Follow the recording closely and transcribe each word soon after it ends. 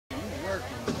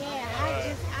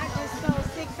I just sold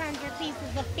 600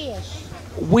 pieces of fish.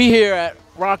 We here at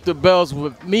Rock the Bells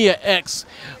with Mia X,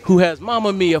 who has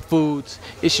Mama Mia Foods.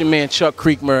 It's your man Chuck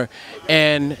Creekmur,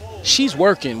 and she's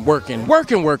working.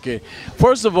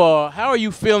 First of all, how are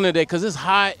you feeling today? Because it's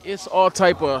hot, it's all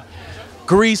type of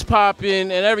grease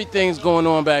popping, and everything's going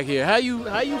on back here. How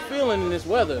you feeling in this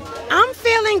weather? I'm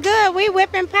feeling good. We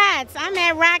whipping pots. I'm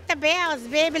at Rock the Bells,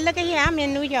 baby. Look at here. I'm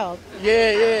in New York.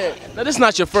 Yeah. Now, this is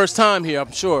not your first time here,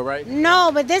 I'm sure, right?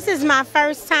 No, but this is my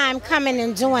first time coming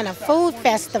and doing a food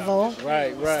festival.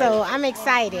 Right. So I'm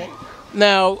excited.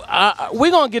 Now,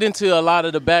 we're going to get into a lot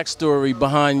of the backstory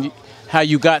behind how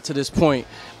you got to this point.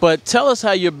 But tell us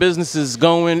how your business is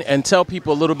going and tell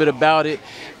people a little bit about it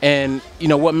and,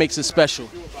 what makes it special.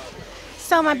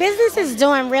 So my business is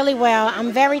doing really well.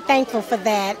 I'm very thankful for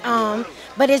that.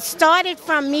 But it started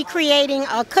from me creating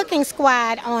a cooking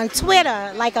squad on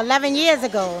Twitter like 11 years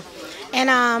ago.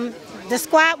 And the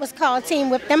squad was called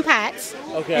Team Whip Them Pots.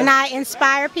 Okay. And I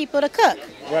inspire people to cook.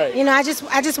 Right. I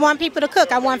just want people to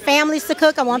cook. I want families to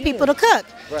cook. I want people to cook.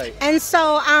 Right. And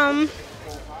so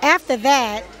after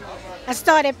that, I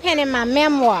started penning my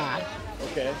memoir.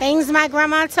 Okay. Things my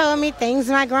grandma told me, things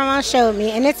my grandma showed me.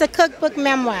 And it's a cookbook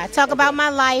memoir. I talk about my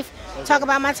life, talk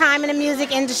about my time in the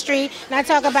music industry, and I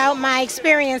talk about my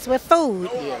experience with food.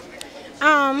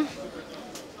 Yeah.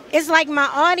 It's like my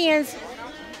audience,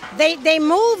 they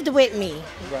moved with me.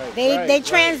 Right, They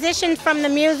transitioned from the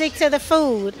music to the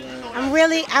food.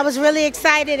 I was really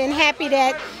excited and happy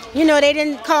that they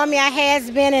didn't call me a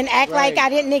has-been and act like I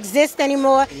didn't exist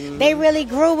anymore. They really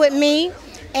grew with me,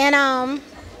 and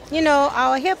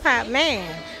AllHipHop,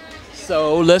 man.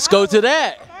 So let's go to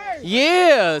that.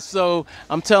 Yeah, so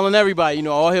I'm telling everybody,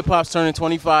 AllHipHop's turning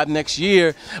 25 next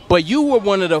year, but you were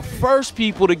one of the first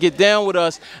people to get down with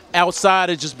us outside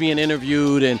of just being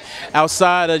interviewed and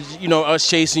outside of, us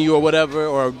chasing you or whatever,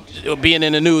 or being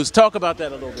in the news. Talk about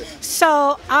that a little bit.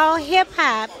 So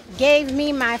AllHipHop gave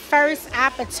me my first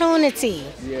opportunity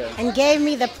and gave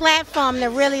me the platform to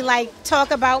really talk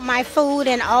about my food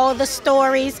and all the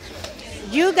stories.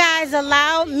 You guys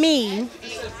allowed me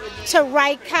to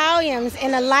write columns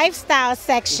in a lifestyle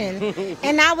section,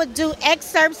 and I would do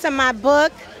excerpts of my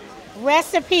book,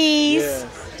 recipes,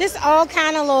 just all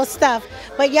kind of little stuff.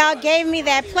 But y'all gave me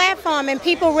that platform, and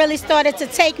people really started to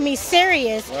take me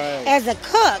serious as a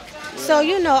cook. So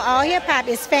AllHipHop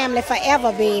is family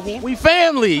forever, baby. We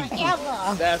family.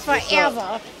 Forever. That's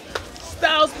forever.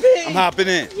 Styles P. I'm hopping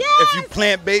in. Yes. If you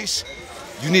plant-based,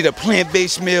 you need a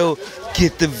plant-based meal,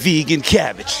 get the vegan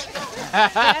cabbage.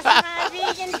 That's my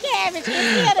vegan cabbage. It's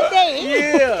here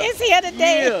today. Yeah. It's here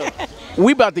today. Yeah.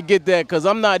 We about to get that because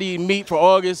I'm not eating meat for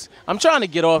August. I'm trying to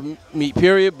get off meat,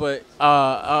 period, but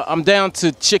I'm down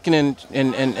to chicken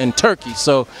and turkey.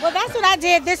 So. Well, that's what I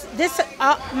did. This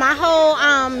my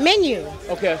whole menu.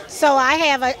 Okay. So I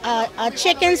have a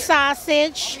chicken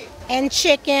sausage and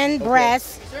chicken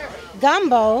breast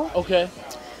gumbo. Okay.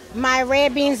 My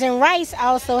red beans and rice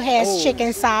also has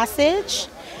chicken sausage.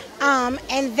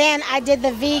 And then I did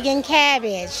the vegan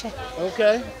cabbage.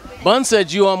 Okay. Bun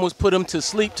said you almost put him to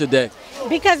sleep today.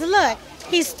 Because look,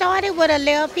 he started with a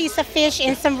little piece of fish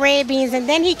and some red beans, and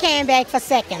then he came back for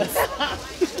seconds.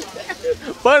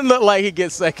 Bun looked like he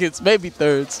gets seconds, maybe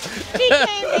thirds. He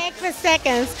came back for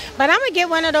seconds. But I'm going to get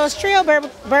one of those trio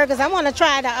burgers. I want to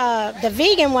try the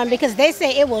vegan one because they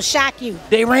say it will shock you.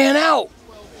 They ran out.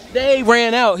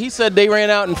 He said they ran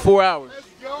out in 4 hours.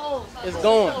 It's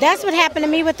gone. That's what happened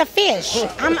to me with the fish.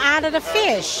 I'm out of the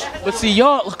fish. But see,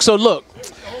 y'all, so look.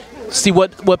 See,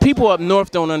 what people up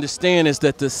north don't understand is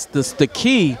that the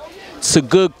key to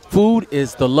good food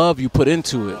is the love you put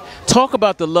into it. Talk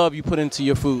about the love you put into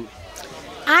your food.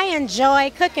 I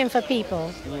enjoy cooking for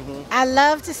people. I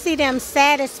love to see them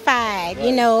satisfied,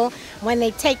 when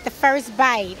they take the first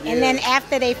bite. And then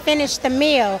after they finish the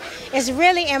meal, it's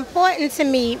really important to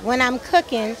me when I'm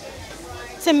cooking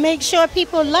to make sure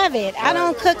people love it. I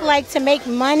don't cook to make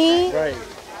money. Right.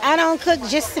 I don't cook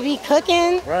just to be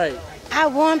cooking. Right. I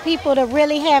want people to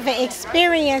really have an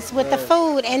experience with the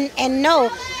food and know.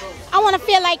 I want to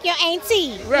feel like your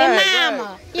auntie, your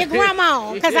mama, your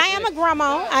grandma. Because I am a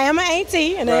grandma, I am an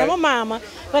auntie, and I am a mama.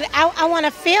 But I want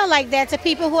to feel like that to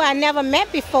people who I never met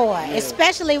before,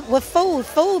 especially with food.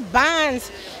 Food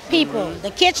bonds people.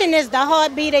 The kitchen is the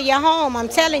heartbeat of your home, I'm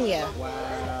telling you.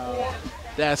 Wow.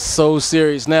 That's so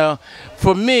serious. Now,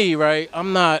 for me, right,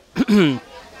 I'm not,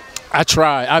 I've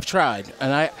tried,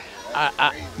 and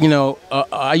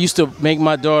I used to make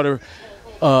my daughter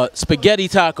spaghetti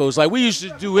tacos. Like, we used to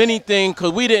do anything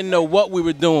because we didn't know what we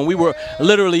were doing. We were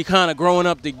literally kind of growing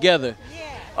up together.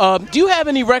 Do you have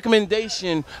any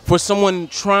recommendation for someone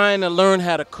trying to learn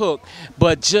how to cook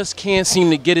but just can't seem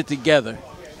to get it together?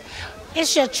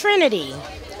 It's your trinity.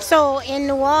 So in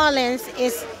New Orleans,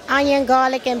 it's onion,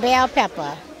 garlic, and bell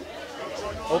pepper.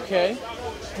 Okay.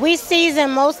 We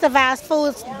season most of our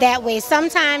foods that way.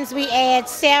 Sometimes we add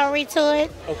celery to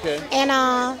it. Okay.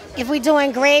 And if we're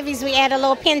doing gravies, we add a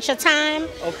little pinch of thyme.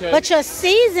 Okay. But your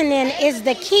seasoning is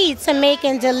the key to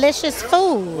making delicious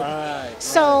food. Right.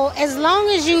 So as long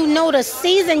as you know to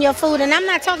season your food, and I'm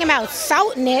not talking about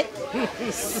salting it,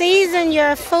 season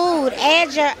your food,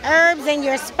 add your herbs and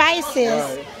your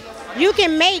spices. Right. You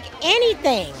can make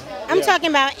anything. I'm talking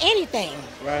about anything.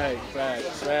 Right,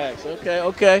 facts.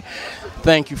 Okay.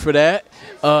 Thank you for that.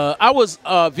 I was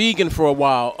vegan for a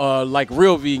while, like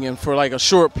real vegan for like a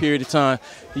short period of time,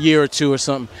 a year or two or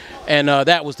something. And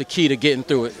that was the key to getting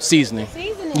through it, seasoning.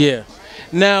 Yeah.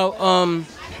 Now,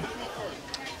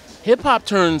 hip-hop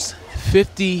turns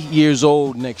 50 years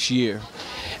old next year.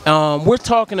 We're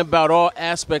talking about all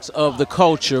aspects of the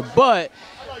culture, but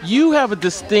you have a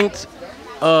distinct,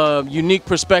 unique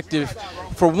perspective.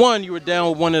 For one, you were down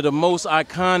with one of the most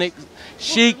iconic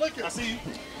Chic.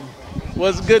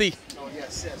 What's goody? Oh,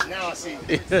 yes. Now I see.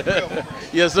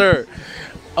 Yes, sir.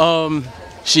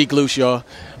 Chic Loose, y'all.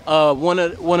 One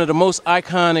of the most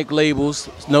iconic labels,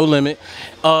 No Limit.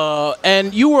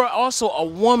 And you were also a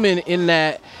woman in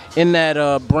that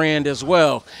brand as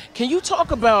well. Can you talk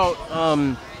about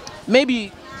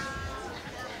maybe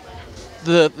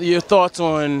your thoughts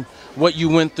on what you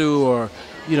went through, or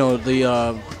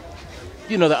the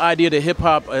idea that hip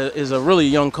hop is a really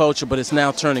young culture, but it's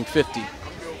now turning 50?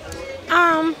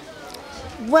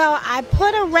 Well, I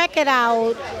put a record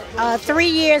out 3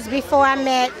 years before I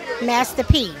met Master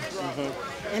P.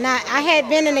 Mm-hmm. And I had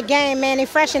been in the game, Manny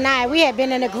Fresh and I, we had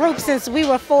been in a group since we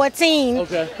were 14.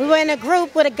 Okay. We were in a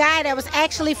group with a guy that was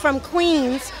actually from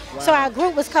Queens. Wow. So our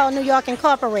group was called New York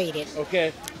Incorporated.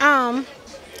 Okay.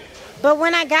 But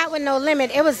when I got with No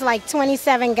Limit, it was like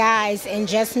 27 guys and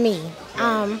just me.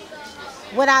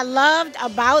 What I loved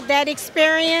about that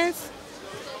experience,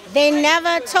 they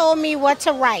never told me what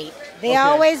to write. They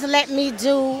always let me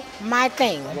do my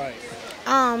thing. Right.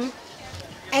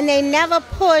 And they never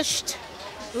pushed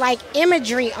like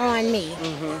imagery on me.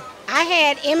 Mm-hmm. I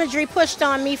had imagery pushed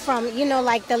on me from,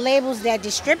 like the labels that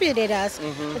distributed us,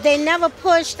 mm-hmm. but they never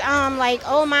pushed like,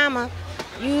 oh mama,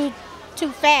 you too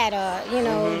fat, or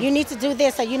mm-hmm. you need to do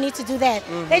this or you need to do that.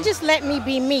 Mm-hmm. They just let me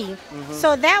be me. Mm-hmm.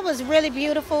 So that was really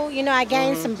beautiful. I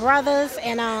gained mm-hmm. some brothers,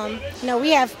 and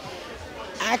we have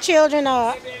our children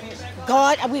are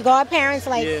we godparents.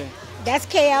 Like that's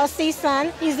KLC's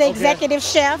son. He's the executive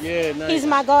chef. Yeah, nice. He's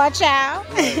my godchild.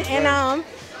 Right, And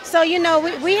so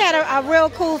we had a real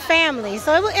cool family.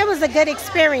 So it was a good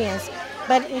experience.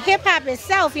 But hip hop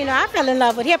itself, I fell in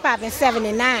love with hip hop in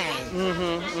 '79.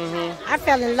 I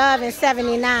fell in love in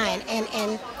 '79,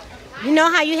 and you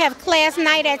know how you have class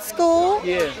night at school?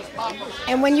 Yeah.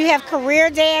 And when you have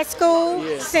career day at school?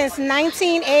 Yeah. Since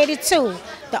 1982,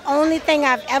 the only thing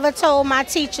I've ever told my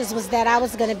teachers was that I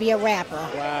was going to be a rapper.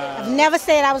 Wow. I've never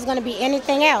said I was going to be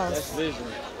anything else. That's vision.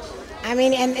 I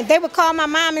mean, and they would call my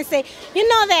mom and say, you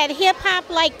know that hip hop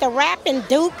like the rap and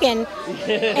Duke, and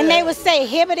they would say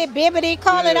hibbity bibbity,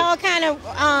 call it all kind of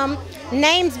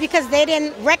names because they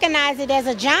didn't recognize it as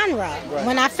a genre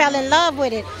when I fell in love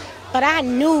with it. But I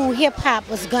knew hip hop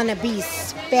was gonna be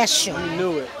special. You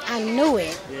knew it. I knew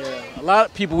it. Yeah. A lot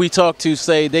of people we talk to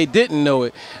say they didn't know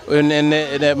it, and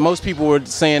that most people were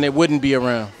saying it wouldn't be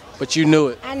around. But you knew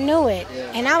it. I knew it,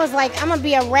 and I was like, I'm gonna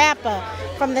be a rapper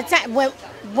from the time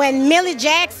when Millie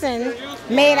Jackson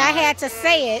made I Had to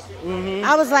Say It. Mm-hmm.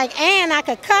 I was like, and I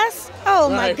could cuss. Oh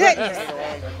my goodness!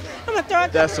 I'm gonna throw a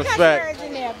couple cuss words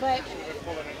in there, but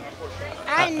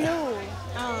I knew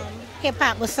hip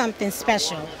hop was something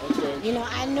special.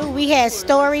 I knew we had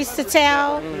stories to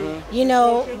tell.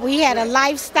 Mm-hmm. We had a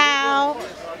lifestyle.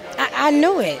 I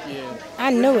knew it. Yeah. I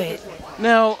knew it.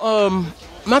 Now,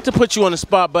 not to put you on the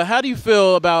spot, but how do you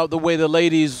feel about the way the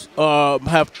ladies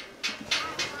have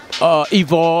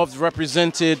evolved,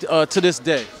 represented to this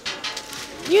day?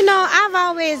 I've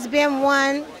always been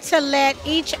one to let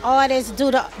each artist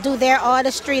do their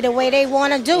artistry the way they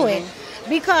want to do it,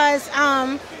 because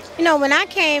when I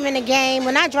came in the game,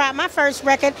 when I dropped my first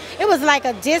record, it was like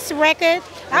a diss record.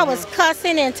 I was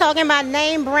cussing and talking about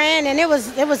name brand, and it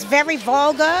was very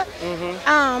vulgar.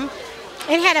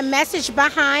 It had a message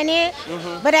behind it,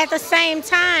 but at the same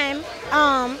time,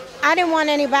 I didn't want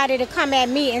anybody to come at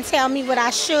me and tell me what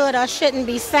I should or shouldn't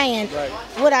be saying,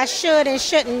 what I should and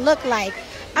shouldn't look like.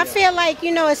 I feel like,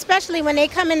 you know, especially when they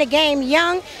come in the game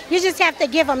young, you just have to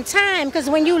give them time, because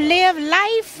when you live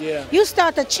life, you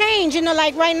start to change. You know,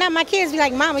 like right now, my kids be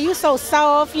like, "Mama, you so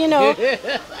soft," you know.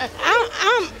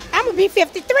 I'm gonna be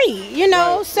 53, you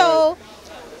know, so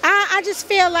I just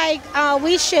feel like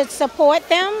we should support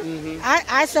them.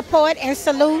 I support and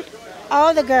salute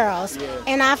all the girls,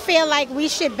 and I feel like we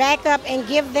should back up and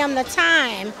give them the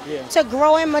time to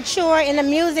grow and mature in the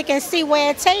music and see where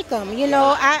it take them. You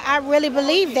know, I really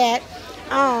believe that.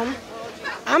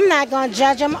 I'm not gonna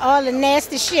judge them all the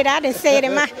nasty shit I didn't say it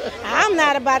in my. I'm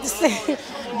not about to say,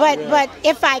 but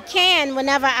if I can,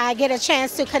 whenever I get a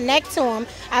chance to connect to them,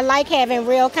 I like having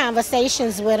real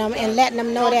conversations with them and letting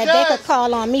them know that they could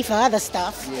call on me for other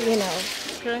stuff. You know.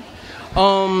 Okay.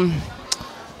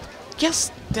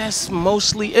 Guess that's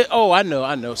mostly it. Oh, I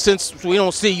know. Since we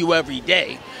don't see you every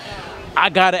day, I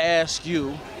gotta ask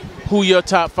you who your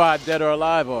top 5 dead or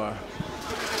alive are.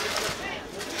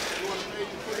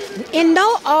 In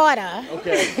no order.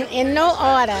 Okay. In no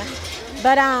order.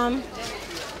 But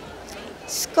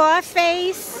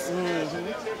Scarface,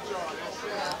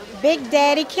 Big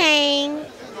Daddy Kane,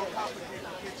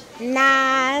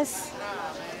 Nas.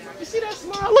 You see that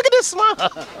smile? Look at this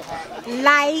smile.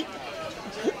 Light.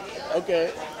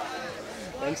 Okay.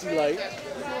 MC Light.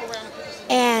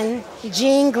 And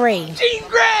Jean Grey. Jean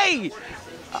Grey!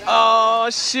 Oh,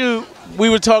 shoot. We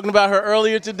were talking about her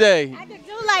earlier today. I could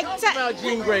do like... About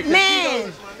Jean Grey.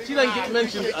 Man. She doesn't get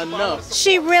mentioned enough.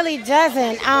 She really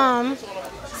doesn't.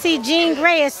 See, Jean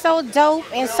Grey is so dope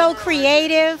and so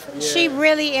creative. Yeah. She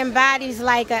really embodies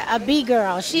like a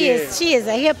B-girl. She is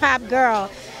a hip-hop girl.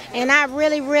 And I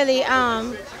really,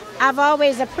 I've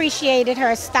always appreciated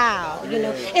her style, you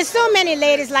know. It's so many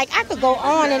ladies, like I could go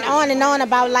on and on and on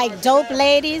about like dope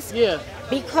ladies. Yeah.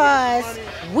 Because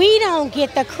we don't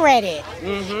get the credit,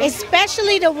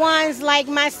 especially the ones like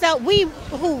myself,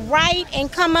 who write and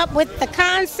come up with the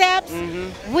concepts.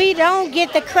 We don't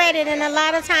get the credit, and a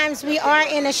lot of times we are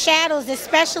in the shadows,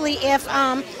 especially if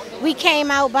we came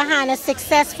out behind a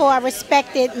successful or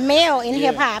respected male in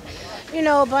hip-hop, you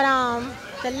know. But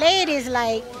the ladies,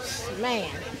 like, man.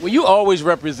 Well, you always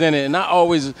represented, and I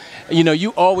always, you know,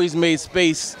 you always made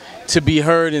space to be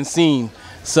heard and seen.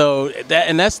 So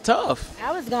that's tough.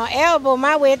 I was gonna elbow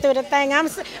my way through the thing.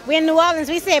 We're in New Orleans.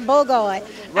 We said Bogart.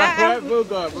 Right,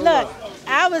 Bogart. Look,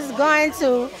 I was going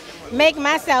to make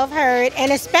myself heard,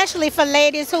 and especially for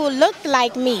ladies who looked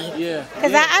like me. Yeah.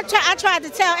 Because I tried to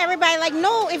tell everybody, like,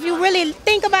 no, if you really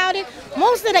think about it,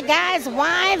 most of the guys'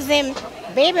 wives and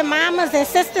baby mamas and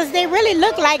sisters, they really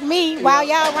look like me, while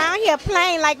y'all around here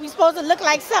playing like we supposed to look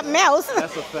like something else.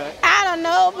 That's a fact. I don't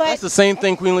know, but that's the same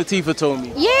thing Queen Latifah told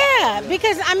me. Yeah,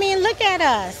 because I mean, look at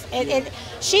us.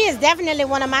 She is definitely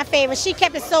one of my favorites. She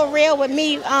kept it so real with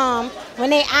me when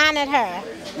they honored her.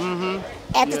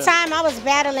 At the time, I was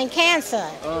battling cancer.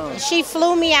 She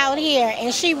flew me out here,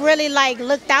 and she really like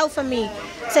looked out for me,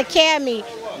 took care of me.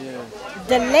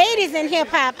 The ladies in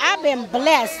hip-hop, I've been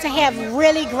blessed to have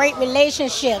really great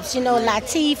relationships. You know,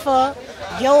 Latifah,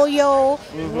 Yo-Yo,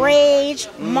 Rage,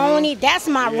 Moni, that's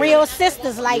my real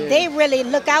sisters. Like, they really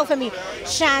look out for me.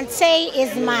 Shantae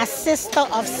is my sister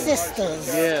of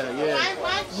sisters.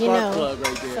 You know. Plug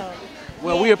right there. So,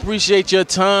 well, we appreciate your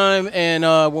time, and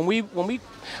when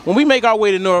we make our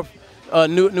way to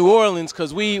New Orleans,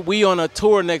 because we on a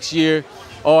tour next year,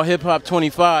 AllHipHop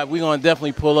 25, we're gonna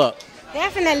definitely pull up.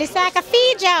 Definitely, so I can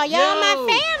feed y'all. Y'all my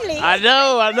family. I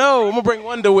know. I'm gonna bring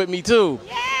Wonder with me too.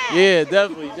 Yeah,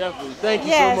 definitely. Thank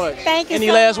you so much. Thank you. Any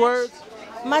last words?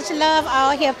 Much love,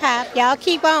 AllHipHop. Y'all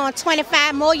keep on.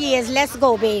 25 more years. Let's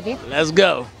go, baby. Let's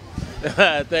go.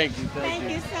 Thank you. Thank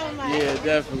you so much. Yeah,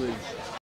 definitely.